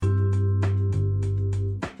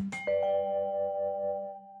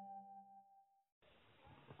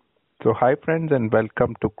So, hi friends, and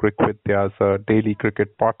welcome to Crick Vidya's daily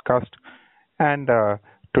cricket podcast. And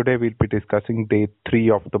today we'll be discussing day three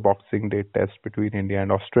of the Boxing Day test between India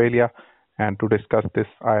and Australia. And to discuss this,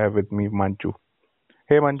 I have with me Manju.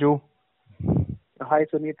 Hey Manju. Hi,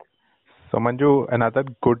 Sunit. So Manju, another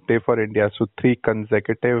good day for India. So three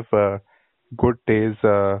consecutive good days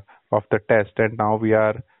of the test, and now we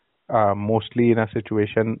are mostly in a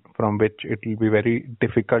situation from which it will be very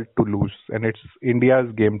difficult to lose, and it's India's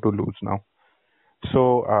game to lose now.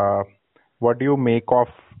 So, what do you make of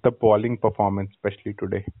the bowling performance, especially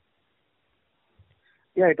today?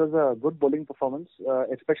 Yeah, it was a good bowling performance,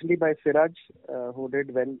 especially by Siraj, who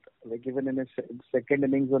did well, like even in his second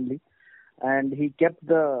innings only, and he kept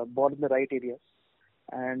the ball in the right areas.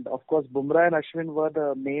 And of course, Bumrah and Ashwin were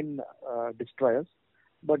the main destroyers,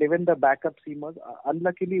 but even the backup seamers.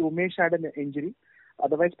 Unluckily, Umesh had an injury.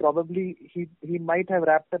 Otherwise, probably he might have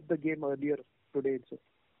wrapped up the game earlier today itself.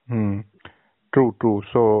 Hmm. True, true.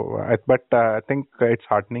 So, I think it's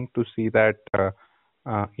heartening to see that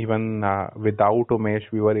even without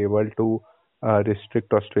Umesh, we were able to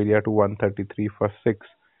restrict Australia to 133 for six.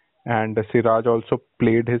 And Siraj also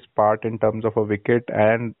played his part in terms of a wicket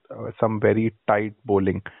and some very tight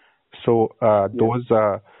bowling. So, Yeah, those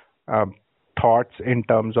um, thoughts in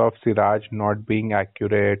terms of Siraj not being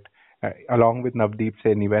accurate, along with Navdeep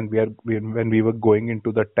Saini, when we were going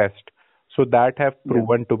into the test, so that have yeah,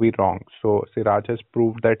 proven to be wrong. So Siraj has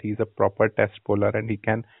proved that he's a proper test bowler and he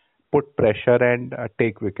can put pressure and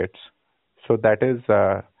take wickets. So that is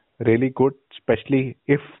really good, especially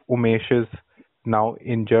if Umesh is now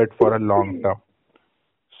injured for a long term.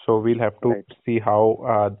 So we'll have to right. see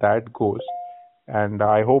how that goes. And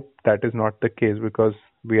I hope that is not the case because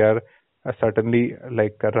we are certainly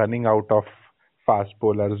like running out of fast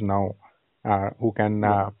bowlers now who can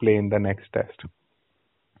Yeah, play in the next test.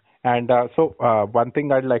 And one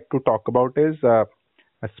thing I'd like to talk about is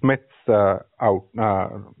Smith's out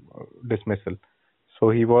dismissal. So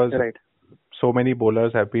he was right, so many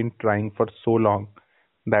bowlers have been trying for so long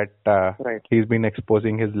that right. he's been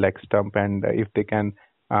exposing his leg stump, and if they can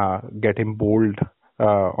get him bowled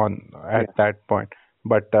on at Yeah. that point.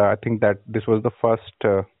 But I think that this was the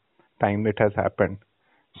first time it has happened.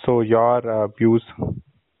 So your views?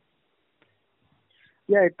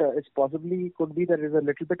 Yeah, it's possibly could be that is a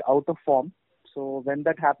little bit out of form. So when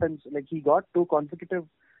that happens, like he got two consecutive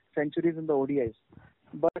centuries in the ODIs,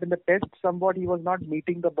 but in the test, somewhat he was not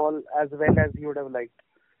meeting the ball as well as he would have liked.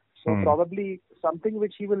 So Hmm. probably something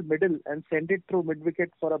which he will middle and send it through mid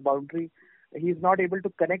wicket for a boundary. He's not able to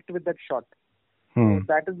connect with that shot. So Hmm.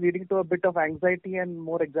 that is leading to a bit of anxiety and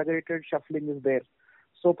more exaggerated shuffling is there.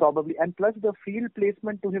 So probably, and plus the field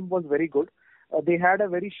placement to him was very good. They had a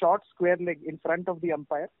very short square leg in front of the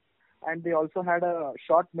umpire, and they also had a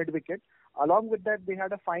short mid wicket. Along with that, they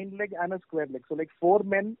had a fine leg and a square leg. So like four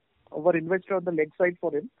men were invested on the leg side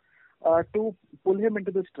for him to pull him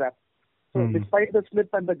into this trap. So Hmm. despite the slip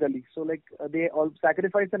and the gully, so like they all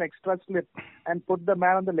sacrificed an extra slip and put the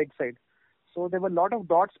man on the leg side. So there were a lot of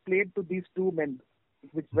dots played to these two men,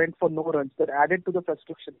 which went for no runs. That added to the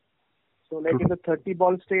frustration. So like in the 30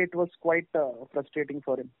 ball stay, it was quite frustrating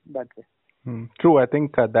for him that way. True. I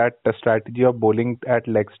think that the strategy of bowling at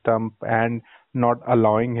leg stump and not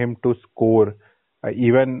allowing him to score,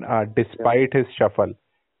 even Yeah, despite his shuffle,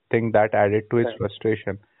 think that added to his right.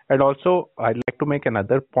 frustration. And also, I'd like to make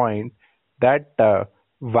another point that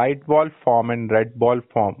white ball form and red ball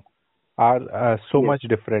form are so Yes. much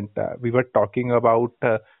different. We were talking about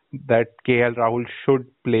that KL Rahul should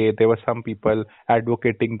play. There were some people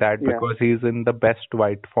advocating that Yeah. because he's in the best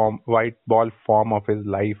white ball form of his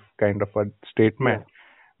life, kind of a Yeah. statement.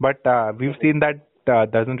 But we've Right. seen that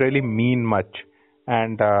doesn't really mean much.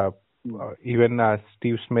 And Hmm. even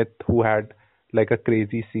Steve Smith, who had like a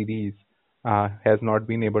crazy series, has not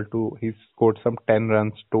been able to. He's scored some 10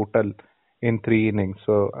 runs total in three innings,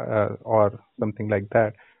 so or something like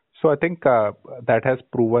that. So I think that has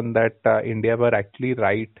proven that India were actually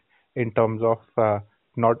right in terms of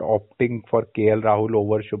not opting for KL Rahul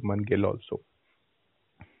over Shubman Gill also.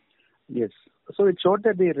 Yes. So it showed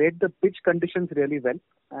that they read the pitch conditions really well,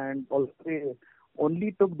 and also they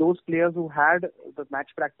only took those players who had the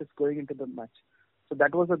match practice going into the match. So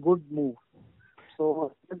that was a good move.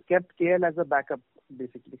 So just kept KL as a backup,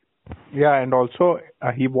 basically. Yeah, and also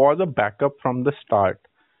he was a backup from the start.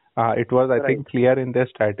 It was, I Right. think, clear in their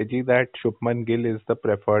strategy that Shubman Gill is the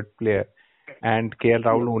preferred player, and KL Yes.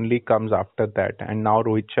 Rahul only comes after that. And now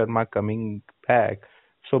Rohit Sharma coming back,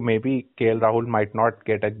 so maybe KL Rahul might not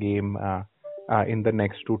get a game in the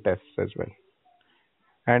next two tests as well.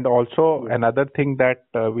 And also Yes. another thing that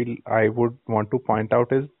will I would want to point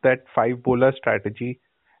out is that five bowler strategy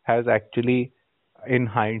has actually, in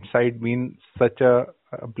hindsight, been such a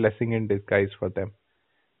blessing in disguise for them.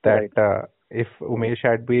 That Right. if Umesh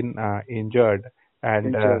had been injured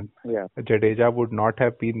and Injured. Yeah. Jadeja would not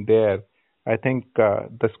have been there, I think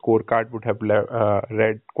the scorecard would have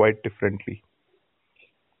read quite differently.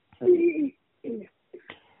 So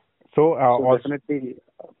So also, definitely,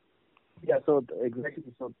 yeah. So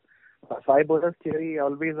exactly. So five bowlers theory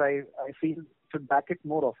always I feel should back it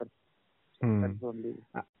more often. So hmm. that's only.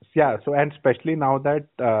 Yeah, so and especially now that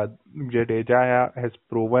Jadeja has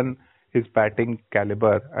proven his batting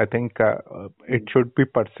caliber, I think it Mm. should be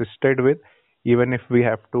persisted with, even if we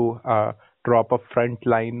have to drop a front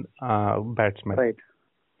line batsman. Right.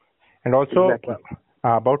 And also Exactly.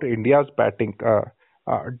 about India's batting,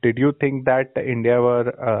 did you think that India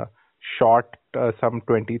were short some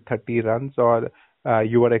 20-30 runs, or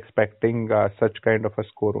you were expecting such kind of a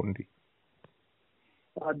score only?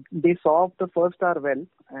 They saw off the first hour well,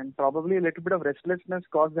 and probably a little bit of restlessness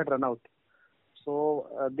caused that run out. So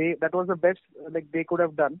they that was the best like they could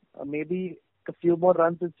have done. Maybe a few more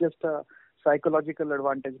runs is just a psychological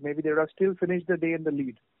advantage. Maybe they would have still finished the day in the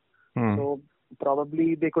lead. Hmm. So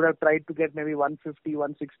probably they could have tried to get maybe 150,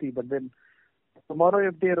 160. But then tomorrow,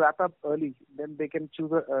 if they wrap up early, then they can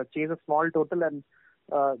chase a small total, and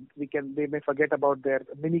they may forget about their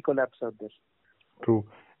mini collapse out there. True.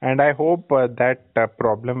 And I hope that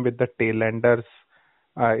problem with the tailenders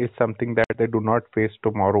is something that they do not face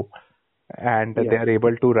tomorrow, and they Yeah, are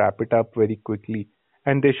able to wrap it up very quickly.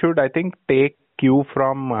 And they should, I think, take cue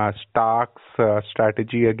from Stark's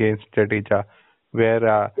strategy against Jadeja,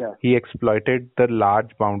 where yeah, he exploited the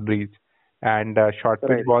large boundaries and short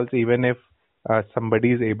pitch right. balls. Even if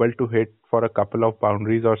somebody is able to hit for a couple of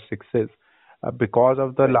boundaries or sixes, because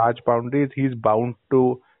of the Right. large boundaries, he's bound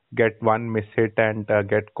to get one miss hit and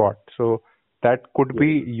get caught. So that could Yes,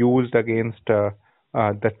 be used against the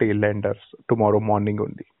tailenders tomorrow morning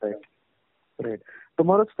only. right. Right.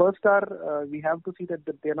 Tomorrow's first hour, we have to see that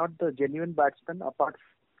they're not the genuine batsmen. Apart,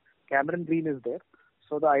 Cameron Green is there.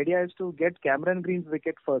 So the idea is to get Cameron Green's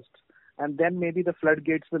wicket first, and then maybe the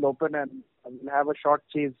floodgates will open and we'll have a short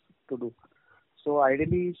chase to do. So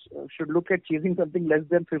ideally, should look at chasing something less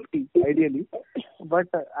than 50, ideally. But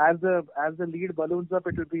as the lead balloons up,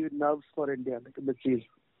 it will be nerves for India in the chase.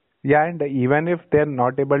 Yeah, and even if they're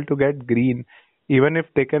not able to get Green, even if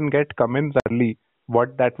they can get Cummins early,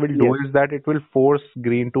 what that will do Yes, is that it will force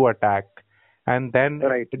Green to attack, and then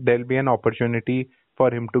right. there'll be an opportunity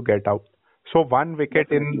for him to get out. So one wicket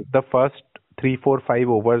in Definitely. the first 3, 4, 5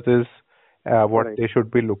 overs is what Right. they should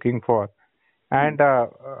be looking for. And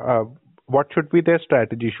what should be their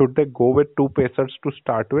strategy? Should they go with two pacers to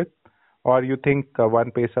start with, or you think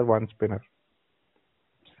one pacer, one spinner?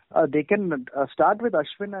 They can start with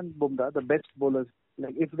Ashwin and Bumrah, the best bowlers.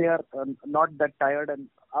 Like if they are not that tired and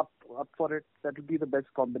up for it, that will be the best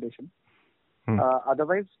combination. Hmm.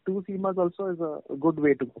 Otherwise, two seamers also is a good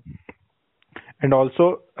way to go. And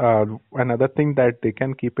also, another thing that they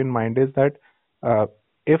can keep in mind is that uh,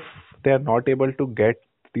 if they are not able to get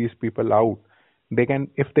these people out,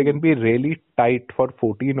 if they can be really tight for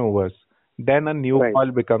 14 overs, then a new Right,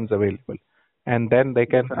 ball becomes available, and then they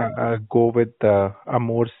can definitely. go with a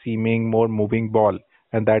more seaming, more moving ball,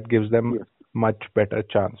 and that gives them Yes, much better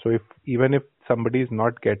chance. So even if somebody is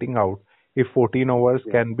not getting out, if 14 overs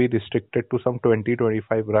yes. can be restricted to some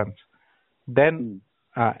 20-25 runs, then Hmm.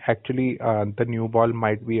 actually the new ball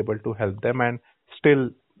might be able to help them, and still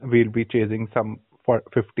we'll be chasing some for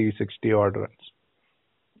 50, 60 odd runs.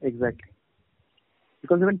 Exactly.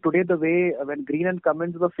 Because even today, the way when Green and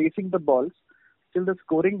Cummins were facing the balls, still the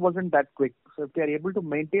scoring wasn't that quick. So if they are able to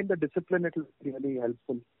maintain the discipline, it will be really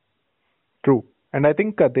helpful. True, and I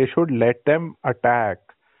think they should let them attack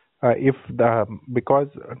if the because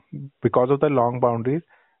of the long boundaries,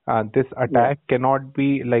 this Yeah, attack cannot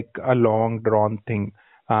be like a long drawn thing.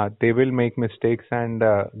 They will make mistakes and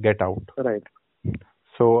get out. right.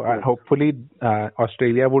 So Yes. hopefully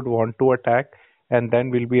Australia would want to attack, and then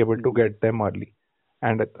we'll be able to Hmm. get them early.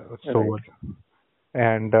 And Right.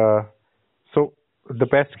 and so the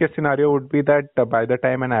best case scenario would be that by the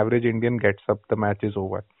time an average Indian gets up, the match is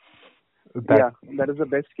over. That Yeah, that is the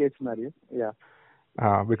best case scenario. Yeah,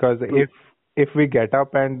 because true. if we get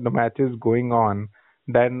up and the match is going on,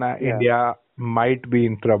 then Yeah, India might be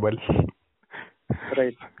in trouble.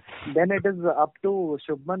 right. Then it is up to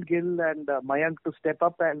Shubman Gill and Mayank to step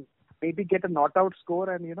up and maybe get a not out score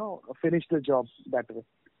and finish the job that way.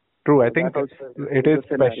 True, I So think that also it is is a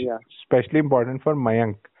scenario. Yeah, especially important for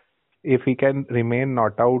Mayank if he can remain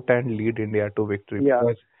not out and lead India to victory. yeah.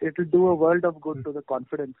 Because It will do a world of good to the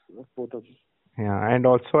confidence of both of them. yeah, and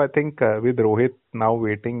also I think with Rohit now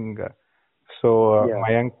waiting So Yeah.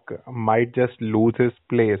 Mayank might just lose his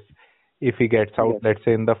place if he gets out, Yes. let's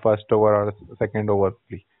say in the first over or second over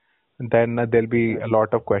only. Then there'll be a Right.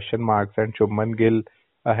 lot of question marks. And Shubman Gill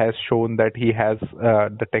has shown that he has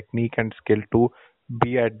the technique and skill to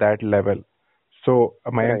be at that level. So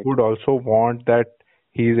Mayank Right. would also want that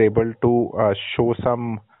he is able to show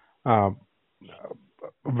some uh,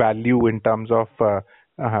 value in terms of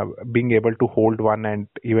being able to hold one, and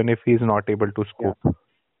even if he is not able to Yeah. scoop.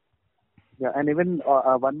 Yeah. And even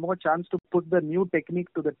one more chance to put the new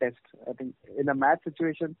technique to the test. I think in a match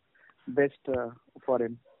situation, best for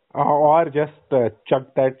him. Or just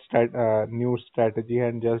chuck that new strategy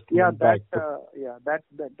and just Yeah, move back to.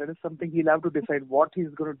 that is something he'll have to decide what he's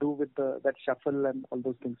going to do with that shuffle and all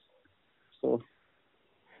those things. So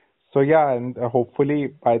So yeah, and hopefully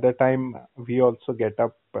by the time we also get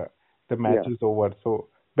up, the match yeah, is over. So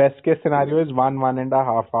best case scenario is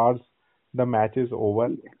 1.5 hours, the match is over,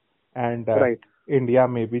 and right, India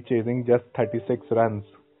may be chasing just 36 runs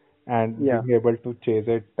and yeah, being able to chase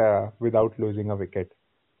it without losing a wicket.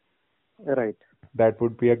 right, That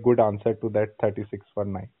would be a good answer to that 36 for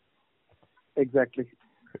 9. exactly.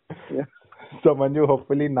 Yeah, So Manju,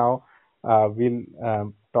 hopefully now we'll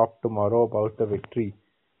talk tomorrow about the victory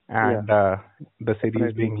yeah, and the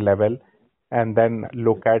series definitely. being level, and then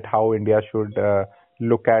look at how India should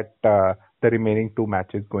look at the remaining two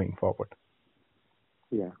matches going forward.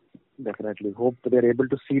 Yeah, definitely. Hope they're able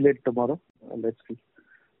to seal it tomorrow. Let's see.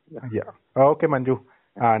 Yeah. Yeah. Okay, Manju.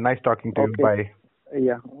 Nice talking to you. Okay. Bye.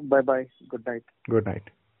 Yeah. Bye bye. Good night. Good night.